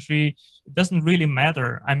another country. It doesn't really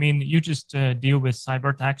matter. I mean, you just deal with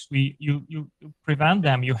cyber attacks. You prevent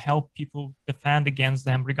them. You help people defend against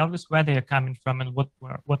them, regardless where they are coming from and what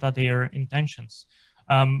are their intentions.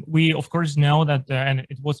 We of course know that, and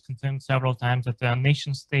it was confirmed several times, that the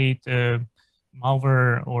nation state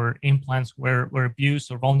malware or implants were abused,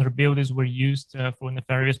 or vulnerabilities were used for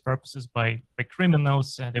nefarious purposes by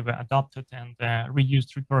criminals. They were adopted and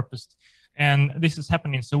reused, repurposed. And this is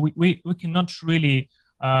happening. So we cannot really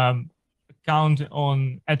count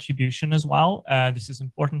on attribution as well. This is an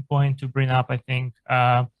important point to bring up, I think.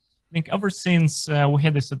 I think ever since we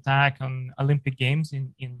had this attack on Olympic Games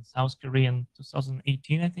in South Korea in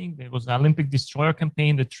 2018, I think, there was an Olympic destroyer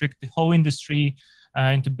campaign that tricked the whole industry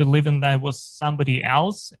into believing that it was somebody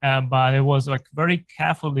else. But it was like very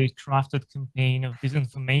carefully crafted campaign of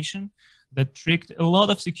disinformation that tricked a lot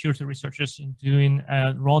of security researchers into doing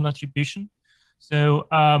wrong attribution. So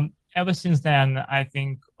ever since then, I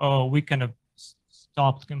think we kind of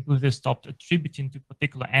completely stopped attributing to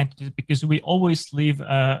particular entities, because we always leave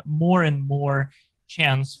more and more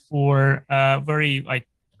chance for very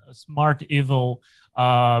smart, evil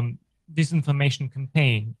disinformation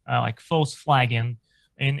campaign, like false flagging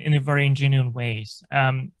in a very genuine ways.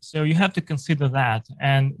 So you have to consider that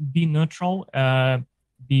and be neutral,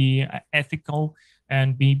 be ethical,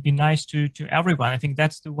 and be nice to everyone. I think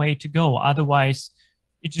that's the way to go. Otherwise,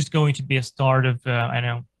 it's just going to be a start of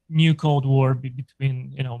new Cold War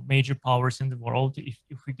between major powers in the world if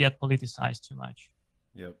we get politicized too much.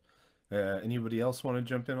 Yep. Anybody else want to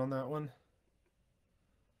jump in on that one?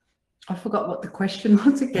 I forgot what the question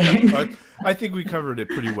was again. I think we covered it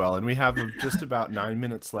pretty well, and we have just about 9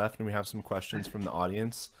 minutes left, and we have some questions from the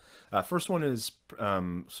audience. First one is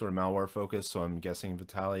sort of malware focused, so I'm guessing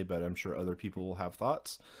Vitaly, but I'm sure other people will have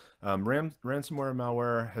thoughts. Ransomware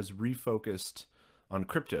malware has refocused on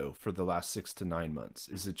crypto for the last 6 to 9 months.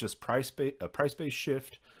 Is it just a price-based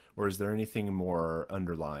shift, or is there anything more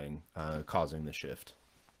underlying causing the shift?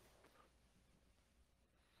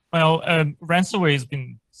 Well, ransomware has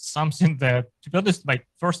been something that, to be honest, my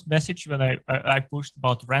first message when I pushed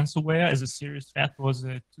about ransomware as a serious threat was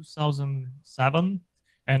 2007.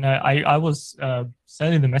 And I was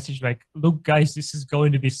sending the message like, look, guys, this is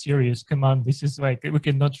going to be serious. Come on, this is like, we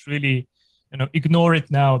cannot really ignore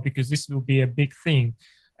it now, because this will be a big thing.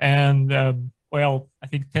 And well, I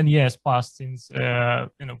think 10 years passed since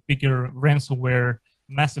bigger ransomware,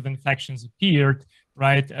 massive infections appeared,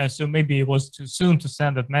 right? So maybe it was too soon to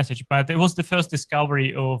send that message, but it was the first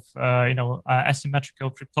discovery of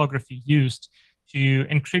asymmetrical cryptography used to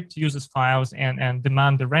encrypt users' files and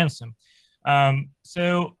demand the ransom.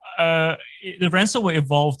 So the ransomware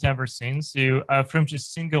evolved ever since. So from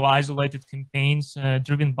just single isolated campaigns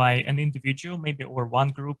driven by an individual, maybe, or one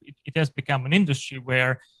group, it has become an industry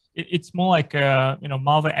where it's more like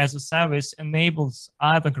malware as a service enables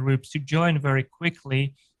other groups to join very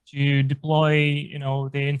quickly to deploy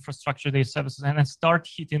the infrastructure, their services, and then start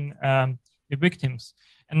hitting the victims.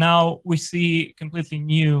 And now we see completely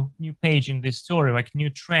new page in this story, like new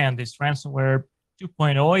trend, this ransomware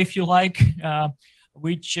 2.0, if you like,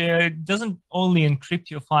 which doesn't only encrypt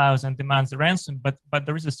your files and demands the ransom, but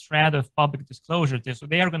there is a thread of public disclosure there. So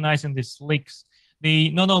they are organizing these leaks they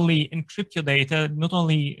not only encrypt your data, not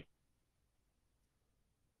only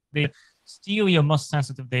they steal your most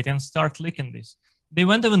sensitive data and start leaking this. They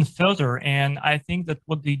went even further, and I think that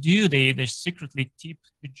what they do, they secretly tip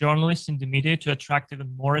the journalists in the media to attract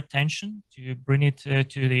even more attention, to bring it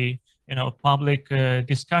to the public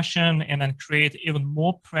discussion, and then create even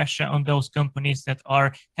more pressure on those companies that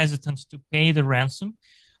are hesitant to pay the ransom.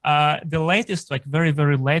 The latest, like very,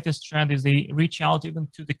 very latest trend is they reach out even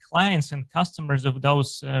to the clients and customers of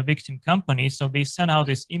those victim companies. So they send out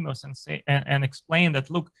these emails and say and explain that,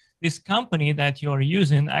 look, this company that you're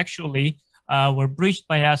using actually were breached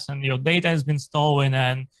by us, and your data has been stolen,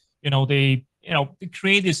 and they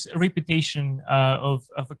create this reputation of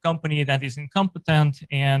a company that is incompetent,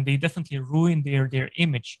 and they definitely ruin their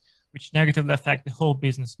image, which negatively affect the whole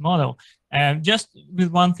business model. And just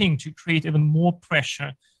with one thing, to create even more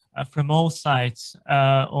pressure from all sides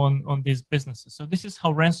on these businesses. So this is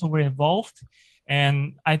how ransomware evolved.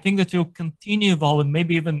 And I think that it will continue evolving.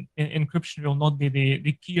 Maybe even encryption will not be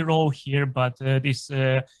the key role here, but this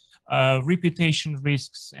reputation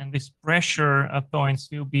risks and this pressure points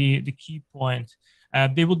will be the key point.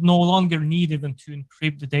 They would no longer need even to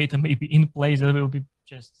encrypt the data maybe in place. There will be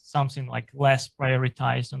just something like less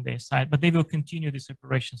prioritized on their side, but they will continue these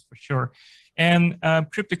operations for sure. And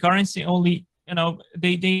cryptocurrency only,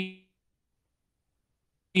 they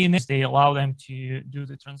allow them to do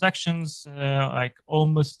the transactions like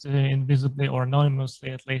almost invisibly or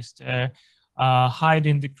anonymously, at least, hide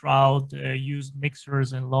in the crowd, use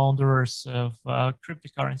mixers and launderers of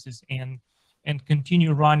cryptocurrencies, and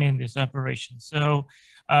continue running this operation. So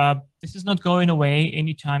this is not going away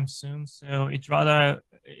anytime soon. So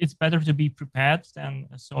it's better to be prepared than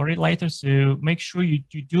sorry later. So make sure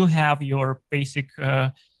you do have your basic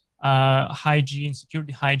hygiene,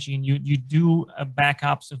 security hygiene. You do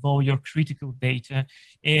backups of all your critical data,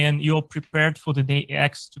 and you're prepared for the day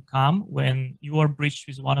X to come when you are breached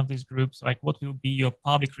with one of these groups. Like, what will be your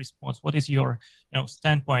public response? What is your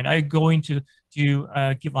standpoint? Are you going to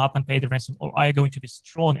give up and pay the ransom, or are you going to be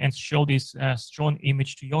strong and show this strong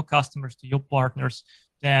image to your customers, to your partners,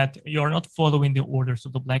 that you're not following the orders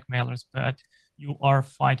of the blackmailers, but you are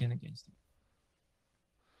fighting against them?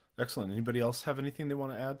 Excellent. Anybody else have anything they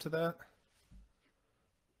want to add to that?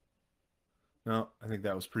 No, I think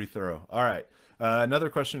that was pretty thorough. All right. Another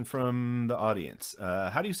question from the audience.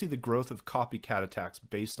 How do you see the growth of copycat attacks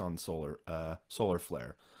based on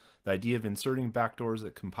Solarflare? The idea of inserting backdoors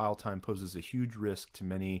at compile time poses a huge risk to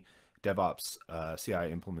many DevOps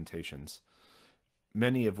CI implementations,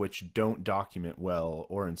 many of which don't document well,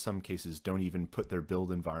 or in some cases don't even put their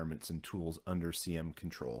build environments and tools under CM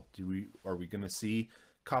control. Are we going to see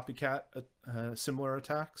copycat similar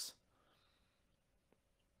attacks?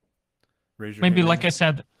 Raise your Maybe hand. like I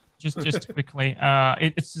said, just quickly,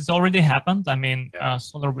 it's already happened. I mean,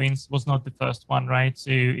 SolarWinds was not the first one, right?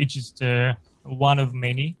 So it's just one of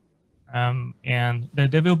many, and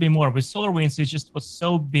there will be more. With SolarWinds, it just was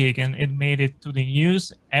so big and it made it to the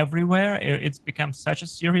news everywhere. It's become such a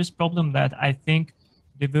serious problem that I think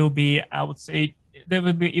there will be, I would say, there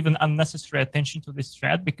will be even unnecessary attention to this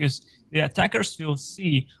threat, because the attackers will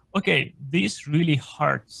see, okay, this really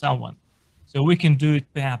hurt someone, so we can do it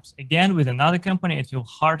perhaps again with another company. It will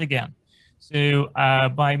hurt again. So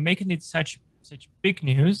by making it such big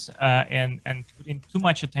news and putting too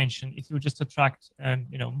much attention, it will just attract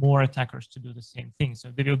more attackers to do the same thing.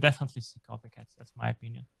 So they will definitely see copycats. That's my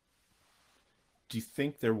opinion. Do you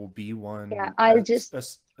think there will be one? Yeah, I'll just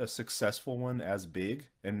a successful one as big?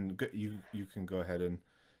 And you can go ahead and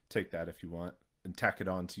take that if you want and tack it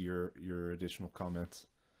on to your additional comments,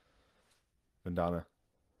 Vandana.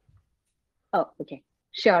 Oh, okay,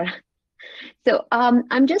 sure. So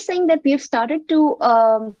I'm just saying that we've started to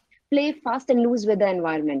play fast and loose with the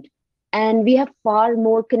environment, and we have far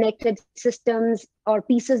more connected systems or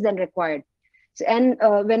pieces than required. So, and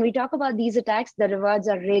when we talk about these attacks, the rewards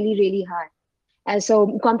are really, really high. And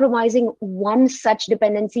so compromising one such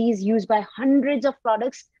dependencies used by hundreds of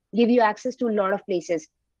products give you access to a lot of places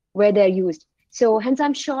where they're used. So hence,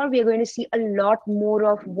 I'm sure we are going to see a lot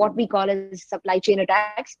more of what we call as supply chain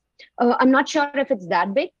attacks. I'm not sure if it's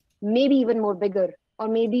that big, maybe even more bigger, or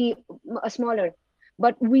maybe a smaller,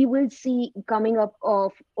 but we will see coming up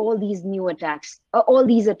of all these new attacks, all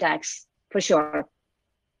these attacks for sure.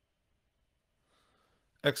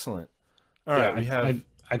 Excellent. All right, we have.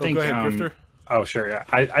 I think. Go ahead, Grifter. Oh, sure. Yeah,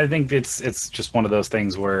 I think it's just one of those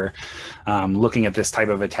things where, looking at this type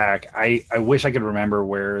of attack, I wish I could remember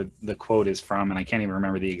where the quote is from, and I can't even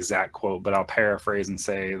remember the exact quote, but I'll paraphrase and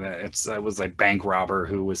say that it was like bank robber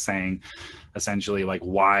who was saying, essentially, like,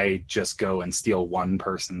 why just go and steal one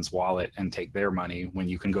person's wallet and take their money when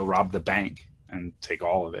you can go rob the bank? and take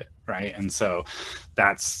all of it, right? And so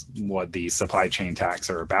that's what the supply chain attacks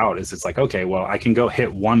are about, is it's like, okay, well, I can go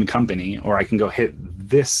hit one company, or I can go hit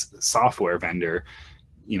this software vendor,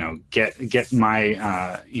 you know, get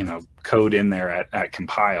my you know, code in there at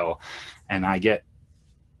compile, and I get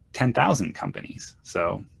 10,000 companies.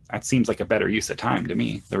 So that seems like a better use of time to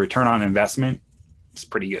me. The return on investment is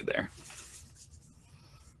pretty good there.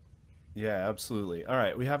 Yeah, absolutely. All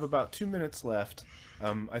right, we have about 2 minutes left.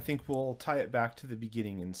 I think we'll tie it back to the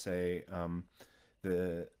beginning and say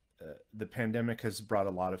the pandemic has brought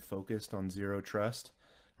a lot of focus on zero trust.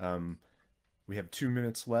 We have 2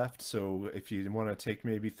 minutes left, so if you want to take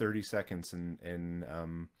maybe 30 seconds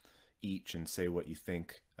and each and say what you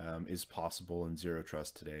think is possible in zero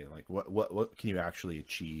trust today, like what can you actually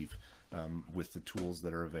achieve with the tools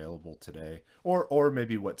that are available today, or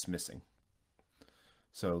maybe what's missing.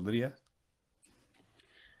 So Lydia?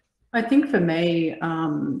 I think for me,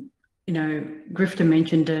 you know, Grifter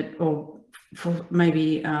mentioned it, or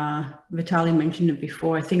maybe Vitaly mentioned it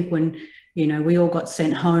before. I think when, you know, we all got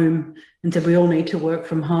sent home and said we all need to work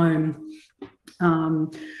from home,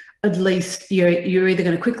 at least you're either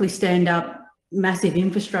going to quickly stand up massive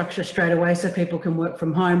infrastructure straight away so people can work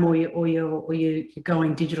from home, or you're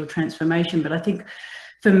going digital transformation. But I think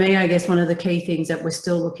for me, I guess one of the key things that we're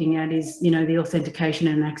still looking at is, you know, the authentication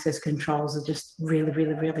and access controls are just really,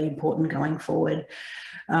 really, really important going forward.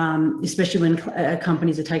 Especially when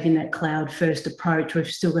companies are taking that cloud first approach. We've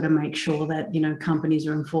still got to make sure that, you know, companies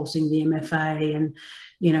are enforcing the MFA, and,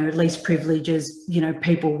 you know, least privileges, you know,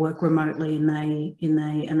 people work remotely and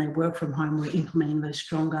they work from home. We're implementing those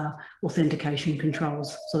stronger authentication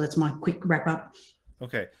controls. So that's my quick wrap up.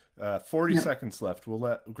 Okay. 40 seconds left. We'll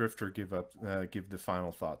let Grifter give the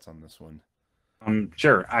final thoughts on this one.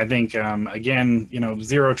 Sure. I think, again, you know,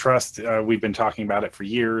 zero trust, we've been talking about it for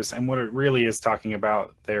years. And what it really is talking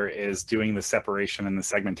about there is doing the separation and the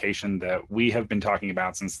segmentation that we have been talking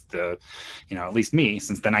about since the, you know, at least me,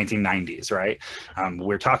 since the 1990s, right?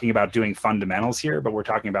 We're talking about doing fundamentals here, but we're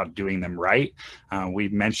talking about doing them right. We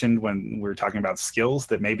mentioned when we were talking about skills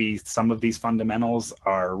that maybe some of these fundamentals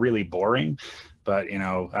are really boring. But, you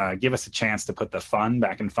know, give us a chance to put the fun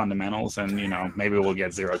back in fundamentals, and, you know, maybe we'll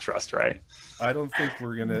get zero trust right. I don't think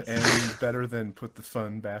we're going to end better than put the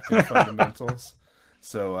fun back in fundamentals.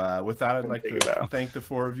 So with that, I'd like to thank the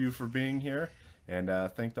four of you for being here, and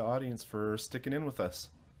thank the audience for sticking in with us.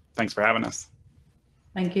 Thanks for having us.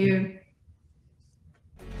 Thank you.